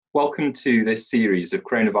Welcome to this series of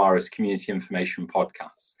Coronavirus Community Information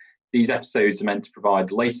podcasts. These episodes are meant to provide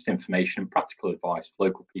the latest information and practical advice for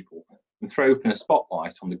local people and throw open a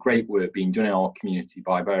spotlight on the great work being done in our community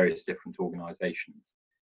by various different organisations.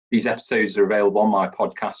 These episodes are available on my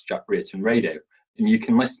podcast, Jack Brereton Radio, and you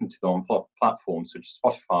can listen to them on platforms such as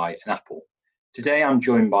Spotify and Apple. Today I'm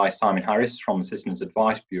joined by Simon Harris from the Citizens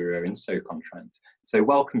Advice Bureau in Stoke-on-Trent. So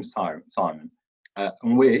welcome, Simon.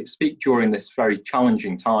 And we speak during this very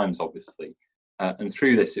challenging times, obviously, and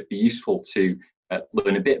through this it'd be useful to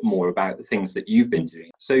learn a bit more about the things that you've been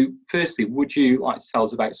doing. So firstly, would you like to tell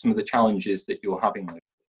us about some of the challenges that you're having?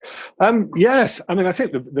 Yes, I mean, I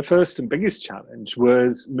think the first and biggest challenge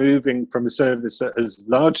was moving from a service that has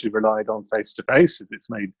largely relied on face-to-face as its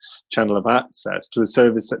main channel of access to a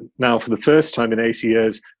service that now, for the first time in 80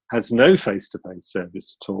 years, has no face-to-face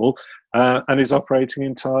service at all, and is operating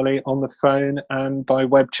entirely on the phone and by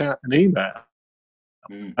web chat and email.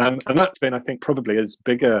 And that's been, I think, probably as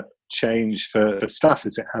big a change for staff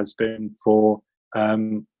as it has been for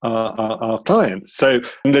our clients. So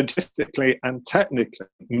logistically and technically,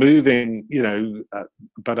 moving,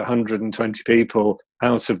 about 120 people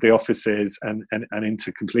out of the offices and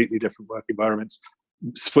into completely different work environments,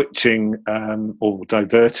 switching or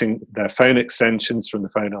diverting their phone extensions from the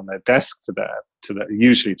phone on their desk to their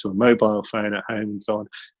usually to a mobile phone at home and so on,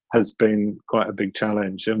 has been quite a big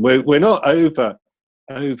challenge. And we're not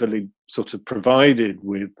overly sort of provided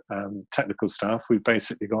with technical staff. We've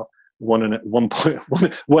basically got one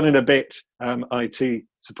and a bit IT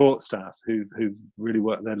support staff who really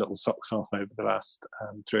worked their little socks off over the last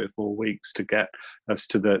 3 or 4 weeks to get us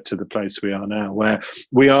to the place we are now, where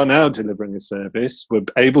we are now delivering a service. We're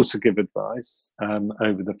able to give advice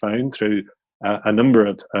over the phone through a number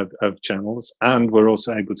of channels, and we're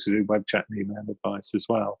also able to do web chat and email advice as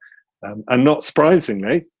well. And not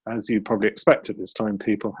surprisingly, as you probably expect at this time,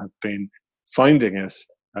 people have been finding us,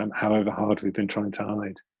 however hard we've been trying to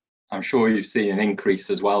hide. I'm sure you've seen an increase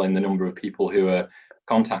as well in the number of people who are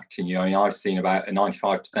contacting you. I mean, I've seen about a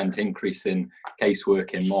 95% increase in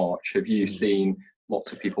casework in March. Have you seen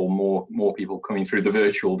lots of people, more people coming through the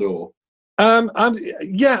virtual door? I'm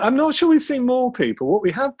not sure we've seen more people. What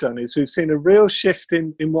we have done is we've seen a real shift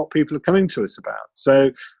in what people are coming to us about. So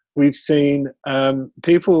we've seen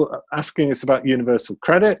people asking us about universal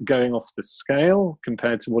credit going off the scale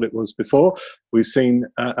compared to what it was before. We've seen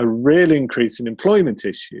a real increase in employment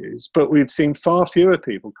issues, but we've seen far fewer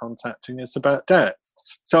people contacting us about debt.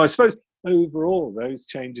 So I suppose overall those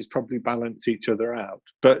changes probably balance each other out.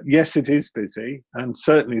 But yes, it is busy, and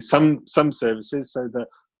certainly some services, so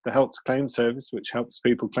the help to claim service, which helps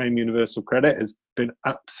people claim universal credit, has been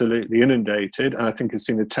absolutely inundated, and I think has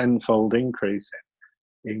seen a tenfold increase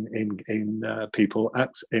in people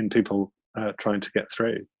trying to get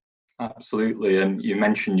through. Absolutely. And you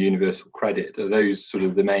mentioned universal credit. Are those sort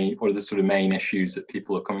of what are the sort of main issues that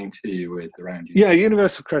people are coming to you with around you? Yeah,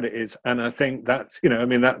 universal credit is, and I think that's,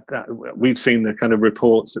 that we've seen the kind of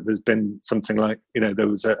reports that there's been something like, there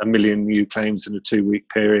was 1 million new claims in a 2-week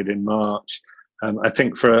period in March. I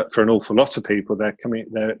think for an awful lot of people, they're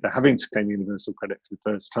having to claim universal credit for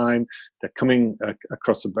the first time. They're coming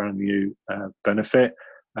across a brand new benefit,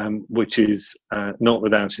 which is not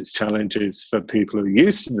without its challenges for people who are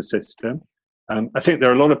used to the system. I think there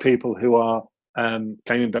are a lot of people who are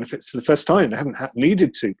claiming benefits for the first time. They haven't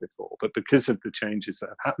needed to before, but because of the changes that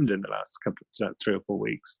have happened in the last 3 or 4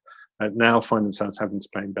 weeks, now find themselves having to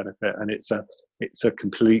claim benefit, and it's a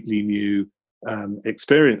completely new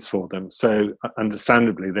experience for them. So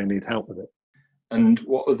understandably, they need help with it. And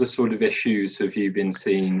what other sort of issues have you been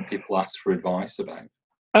seeing people ask for advice about?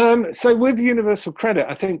 So with universal credit,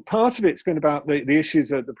 I think part of it's been about the issues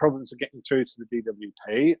that the problems are getting through to the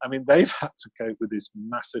DWP. I mean, they've had to cope with this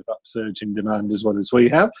massive upsurge in demand as well as we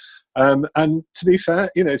have. And to be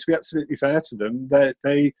fair, to be absolutely fair to them,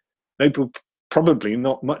 they were probably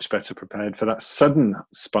not much better prepared for that sudden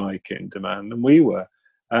spike in demand than we were.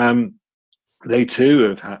 They too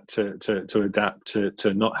have had to adapt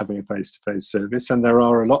to not having a face-to-face service, and there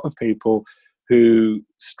are a lot of people who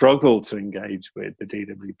struggle to engage with the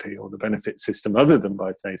DWP or the benefit system other than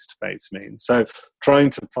by face-to-face means. So trying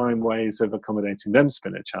to find ways of accommodating them has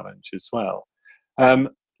been a challenge as well.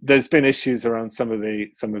 There's been issues around some of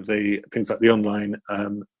the things like the online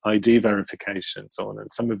ID verification and so on,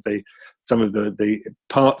 and some of the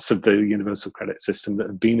parts of the universal credit system that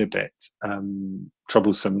have been a bit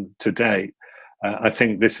troublesome to date. I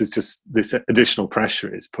think this additional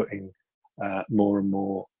pressure is putting more and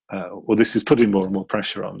more or this is putting more and more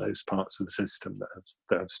pressure on those parts of the system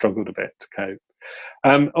that have struggled a bit to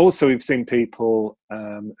cope. Also, we've seen people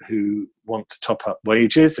who want to top up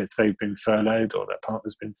wages if they've been furloughed or their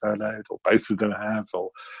partner's been furloughed or both of them have or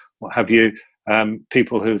what have you.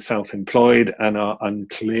 People who are self-employed and are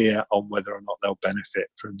unclear on whether or not they'll benefit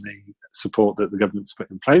from the support that the government's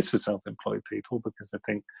put in place for self-employed people, because I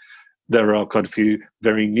think there are quite a few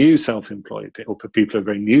very new self-employed people, people who are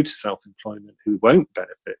very new to self-employment who won't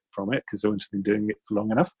benefit from it because they won't have been doing it for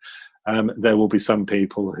long enough. There will be some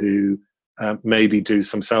people who maybe do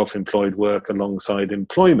some self-employed work alongside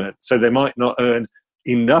employment, so they might not earn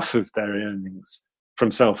enough of their earnings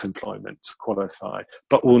from self-employment to qualify,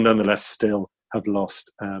 but will nonetheless still have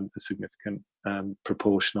lost a significant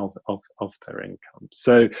proportion of their income.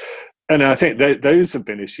 So, and I think those have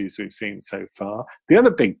been issues we've seen so far. The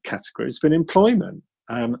other big category has been employment.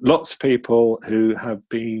 Lots of people who have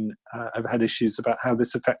had issues about how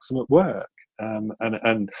this affects them at work.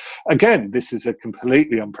 And again, this is a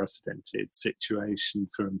completely unprecedented situation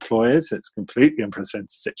for employers. It's a completely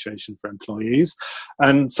unprecedented situation for employees.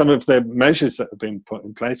 And some of the measures that have been put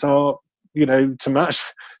in place are, to match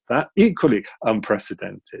that, equally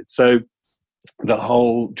unprecedented. So the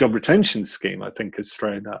whole job retention scheme, I think, has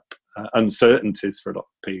thrown up uncertainties for a lot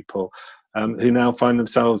of people who now find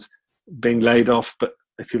themselves being laid off, but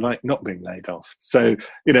if you like, not being laid off. So,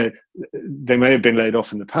 they may have been laid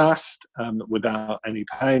off in the past without any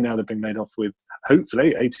pay. Now they've been laid off with,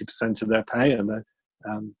 hopefully, 80% of their pay. And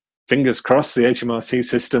fingers crossed, the HMRC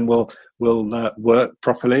system will work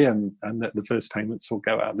properly, and that the first payments will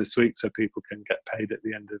go out this week, so people can get paid at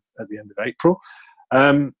the end of April.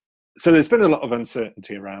 So there's been a lot of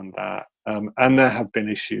uncertainty around that, and there have been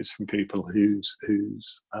issues from people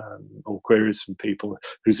or queries from people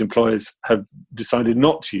whose employers have decided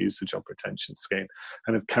not to use the job retention scheme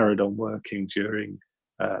and have carried on working during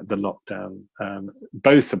the lockdown,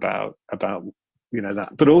 both about that,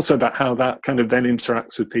 but also about how that kind of then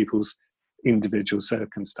interacts with people's individual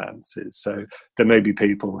circumstances. So there may be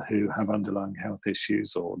people who have underlying health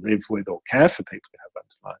issues or live with or care for people who have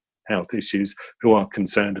underlying health issues who are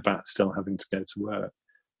concerned about still having to go to work.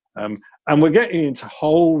 And we're getting into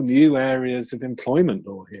whole new areas of employment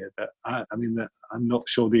law here that that I'm not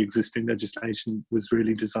sure the existing legislation was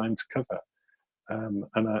really designed to cover.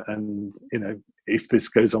 And if this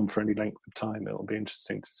goes on for any length of time, it'll be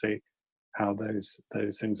interesting to see how those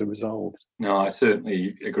things are resolved. No, I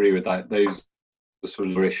certainly agree with that. Those are the sort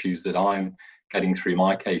of issues that I'm getting through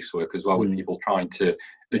my casework as well, with people trying to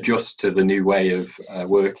adjust to the new way of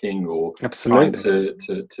working, or Absolutely.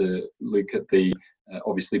 trying to look at the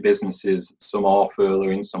obviously businesses. Some are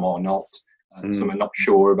furloughing, some are not. Some are not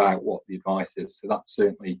sure about what the advice is. So that's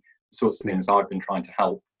certainly the sorts of things I've been trying to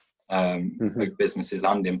help both businesses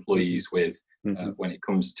and employees with when it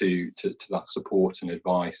comes to that support and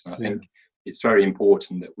advice. And I think it's very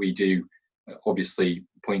important that we do obviously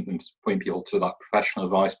point people to that professional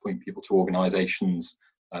advice, point people to organisations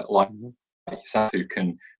like yourself who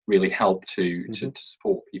can really help to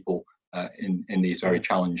support people in these very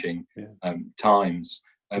challenging times.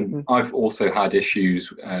 I've also had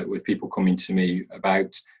issues with people coming to me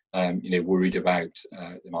about worried about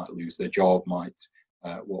they might lose their job,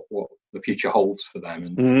 what the future holds for them,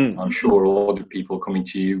 and I'm sure a lot of people coming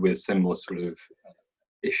to you with similar sort of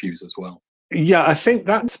issues as well. Yeah, I think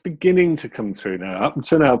that's beginning to come through now. Up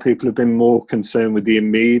until now, people have been more concerned with the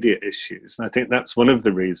immediate issues, and I think that's one of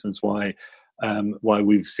the reasons why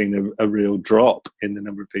we've seen a real drop in the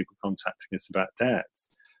number of people contacting us about debts.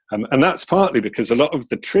 And that's partly because a lot of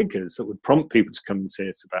the triggers that would prompt people to come and see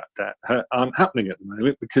us about debt aren't happening at the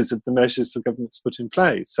moment because of the measures the government's put in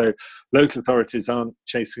place. So local authorities aren't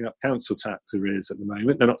chasing up council tax arrears at the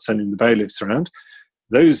moment. They're not sending the bailiffs around.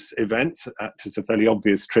 Those events act as a fairly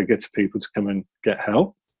obvious trigger to people to come and get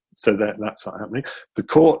help. So that's not happening. The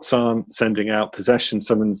courts aren't sending out possession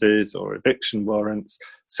summonses or eviction warrants.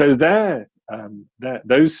 So those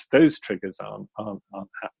triggers aren't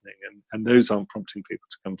happening, and those aren't prompting people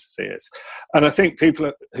to come to see us. And I think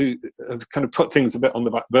people who have kind of put things a bit on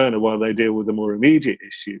the back burner while they deal with the more immediate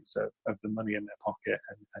issues of the money in their pocket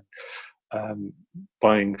and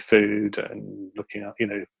buying food and looking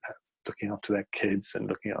after their kids and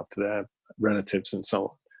looking after their relatives and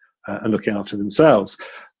so on, and looking after themselves.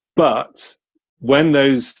 But when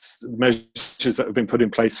those measures that have been put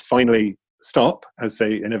in place finally stop, as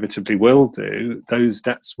they inevitably will do, those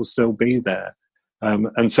debts will still be there.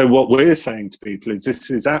 And so what we're saying to people is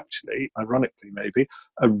this is actually, ironically maybe,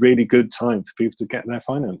 a really good time for people to get their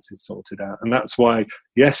finances sorted out. And that's why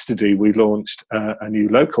yesterday we launched a new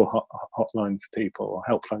local hotline for people, or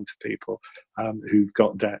helpline for people who've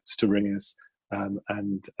got debts, to ring us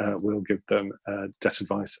and we'll give them debt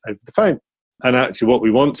advice over the phone. And actually, what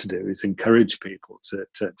we want to do is encourage people to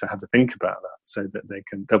have a think about that, so that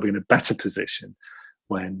they'll be in a better position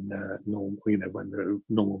when when the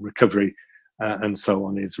normal recovery and so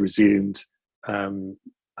on is resumed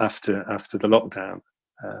after the lockdown.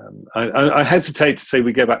 I hesitate to say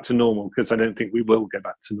we go back to normal, because I don't think we will go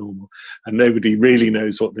back to normal, and nobody really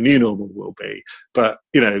knows what the new normal will be. But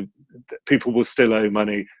people will still owe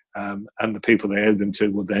money, and the people they owe them to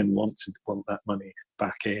will then want that money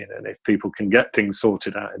back in. And if people can get things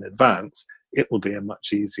sorted out in advance, it will be a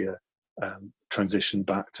much easier transition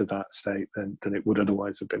back to that state than it would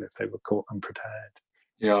otherwise have been if they were caught unprepared.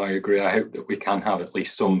 Yeah, I agree. I hope that we can have at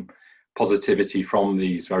least some positivity from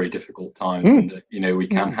these very difficult times, and that we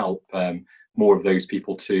can help more of those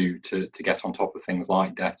people to get on top of things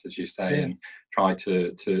like debt, as you say, and try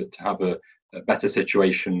to have a better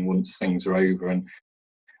situation once things are over. And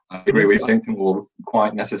I agree. I don't think we'll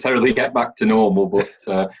quite necessarily get back to normal, but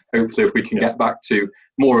hopefully, if we can get back to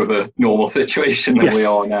more of a normal situation than we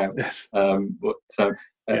are now. Yes.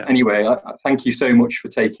 Anyway, thank you so much for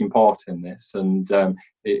taking part in this, and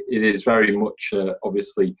it is very much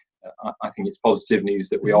obviously. I think it's positive news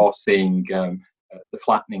that we are seeing the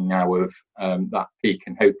flattening now of that peak,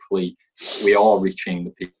 and hopefully we are reaching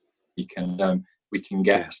the peak, and we can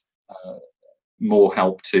get more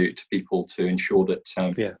help to people to ensure that,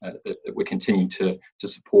 that we're continuing to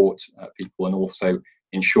support people, and also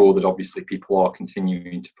ensure that obviously people are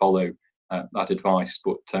continuing to follow that advice.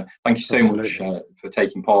 But thank you so much for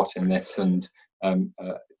taking part in this, and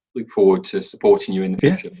look forward to supporting you in the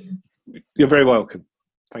future. You're very welcome.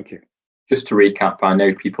 Thank you. Just to recap, I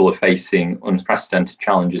know people are facing unprecedented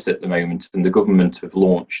challenges at the moment, and the government have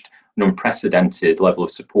launched an unprecedented level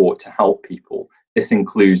of support to help people. This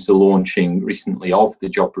includes the launching recently of the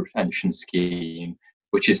Job Retention Scheme,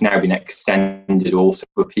 which has now been extended also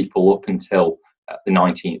for people up until the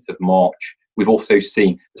 19th of March. We've also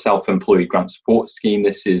seen the Self-Employed Grant Support Scheme.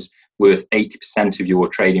 This is worth 80% of your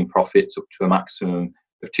trading profits, up to a maximum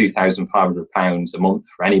of £2,500 a month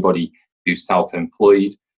for anybody who's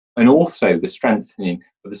self-employed. And also the strengthening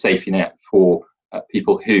of the safety net for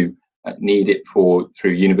people who need it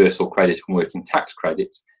through universal credit and working tax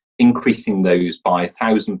credits, increasing those by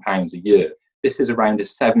 £1,000 a year. This is around a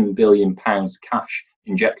 £7 billion cash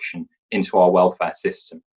injection into our welfare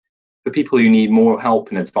system. For people who need more help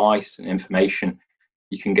and advice and information,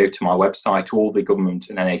 you can go to my website. All the government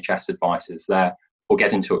and NHS advice is there, or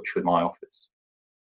get in touch with my office.